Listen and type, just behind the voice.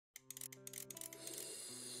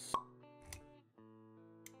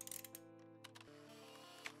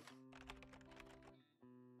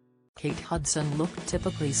Kate Hudson looked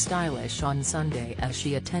typically stylish on Sunday as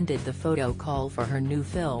she attended the photo call for her new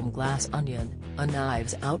film Glass Onion, a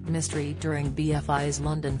Knives Out mystery during BFI's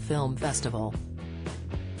London Film Festival.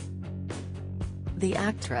 The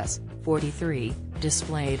actress, 43,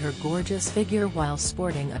 displayed her gorgeous figure while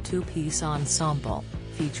sporting a two-piece ensemble,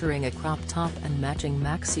 featuring a crop top and matching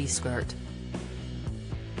maxi skirt.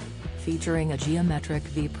 Featuring a geometric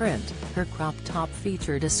V-print, her crop top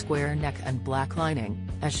featured a square neck and black lining,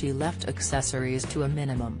 as she left accessories to a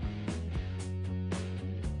minimum.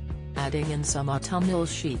 Adding in some autumnal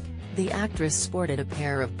chic, the actress sported a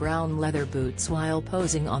pair of brown leather boots while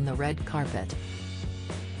posing on the red carpet.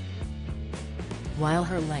 While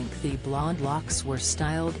her lengthy blonde locks were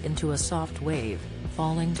styled into a soft wave,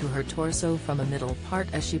 falling to her torso from a middle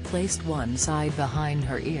part as she placed one side behind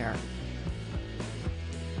her ear.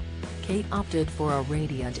 Kate opted for a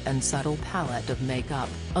radiant and subtle palette of makeup,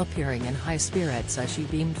 appearing in high spirits as she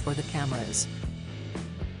beamed for the cameras.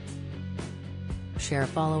 Share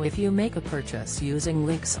follow if you make a purchase using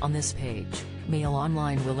links on this page. Mail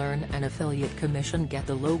Online will earn an affiliate commission. Get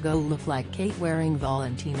the logo look like Kate wearing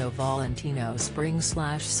Valentino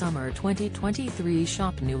Spring/Summer 2023.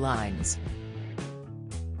 Shop new lines.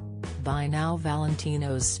 Buy now.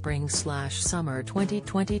 Valentino's Spring/Summer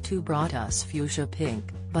 2022 brought us fuchsia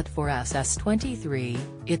pink, but for SS23,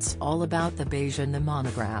 it's all about the beige and the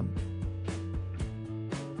monogram.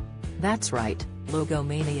 That's right,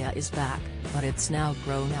 Logomania is back, but it's now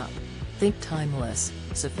grown up. Think timeless,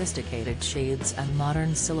 sophisticated shades and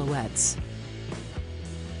modern silhouettes.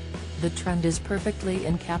 The trend is perfectly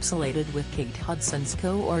encapsulated with Kate Hudson's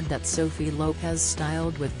co-ord that Sophie Lopez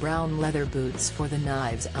styled with brown leather boots for the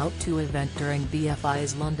Knives Out 2 event during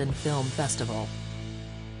BFI's London Film Festival.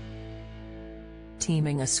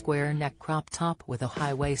 Teaming a square neck crop top with a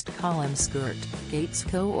high-waist column skirt, Kate's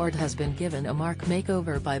co-ord has been given a mark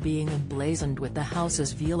makeover by being emblazoned with the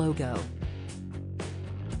house's V logo.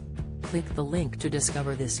 Click the link to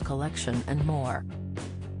discover this collection and more.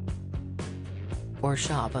 Or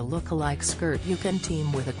shop a look-alike skirt you can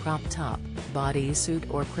team with a crop top,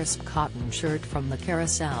 bodysuit or crisp cotton shirt from the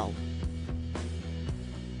carousel.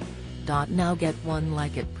 Now get one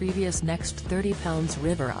like it. Previous next £30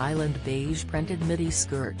 River Island beige printed midi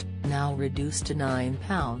skirt, now reduced to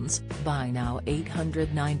 £9, buy now.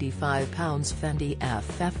 £895 Fendi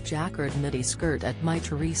FF jacquard midi skirt at My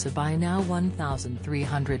Teresa, buy now.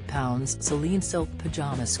 £1,300 Celine silk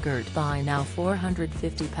pajama skirt, buy now.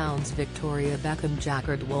 £450 Victoria Beckham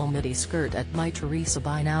jacquard wool midi skirt at My Teresa,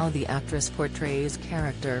 buy now. The actress portrays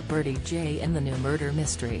character Bertie J in the new murder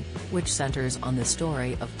mystery, which centers on the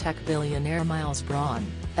story of tech billionaire Miles Braun,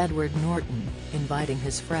 Edward Norton, inviting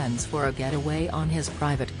his friends for a getaway on his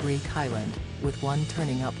private Greek island, with one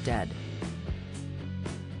turning up dead.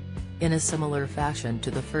 In a similar fashion to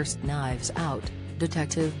the first Knives Out,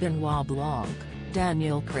 Detective Benoit Blanc,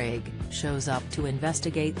 Daniel Craig, shows up to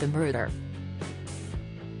investigate the murder.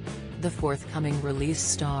 The forthcoming release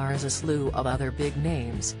stars a slew of other big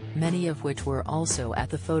names, many of which were also at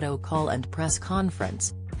the photo call and press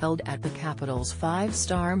conference, held at the capital's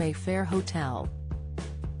five-star Mayfair Hotel.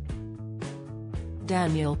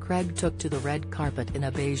 Daniel Craig took to the red carpet in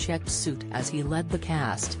a beigette suit as he led the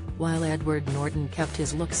cast, while Edward Norton kept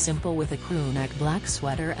his look simple with a crewneck black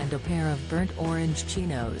sweater and a pair of burnt orange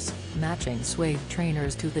chinos, matching suede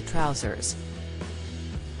trainers to the trousers.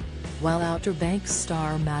 While Outer Banks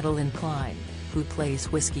star Madeline Klein, who plays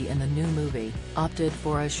Whiskey in the new movie, opted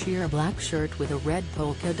for a sheer black shirt with a red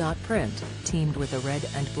polka dot print, teamed with a red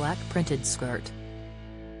and black printed skirt.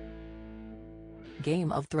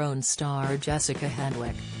 Game of Thrones star Jessica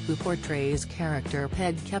Henwick, who portrays character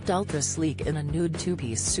Peg, kept ultra-sleek in a nude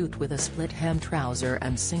two-piece suit with a split-hem trouser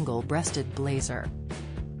and single-breasted blazer.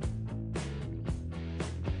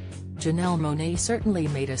 Janelle Monáe certainly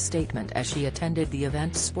made a statement as she attended the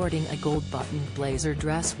event sporting a gold-buttoned blazer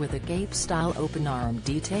dress with a gape-style open-arm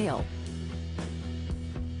detail.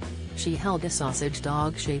 She held a sausage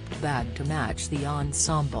dog-shaped bag to match the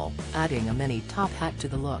ensemble, adding a mini top hat to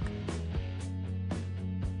the look.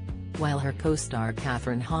 While her co-star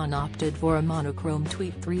Kathryn Hahn opted for a monochrome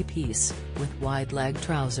tweed three-piece, with wide-leg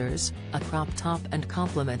trousers, a crop top and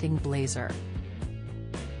complementing blazer.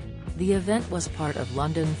 The event was part of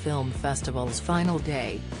London Film Festival's final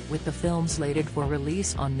day, with the film slated for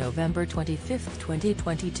release on November 25,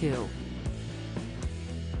 2022.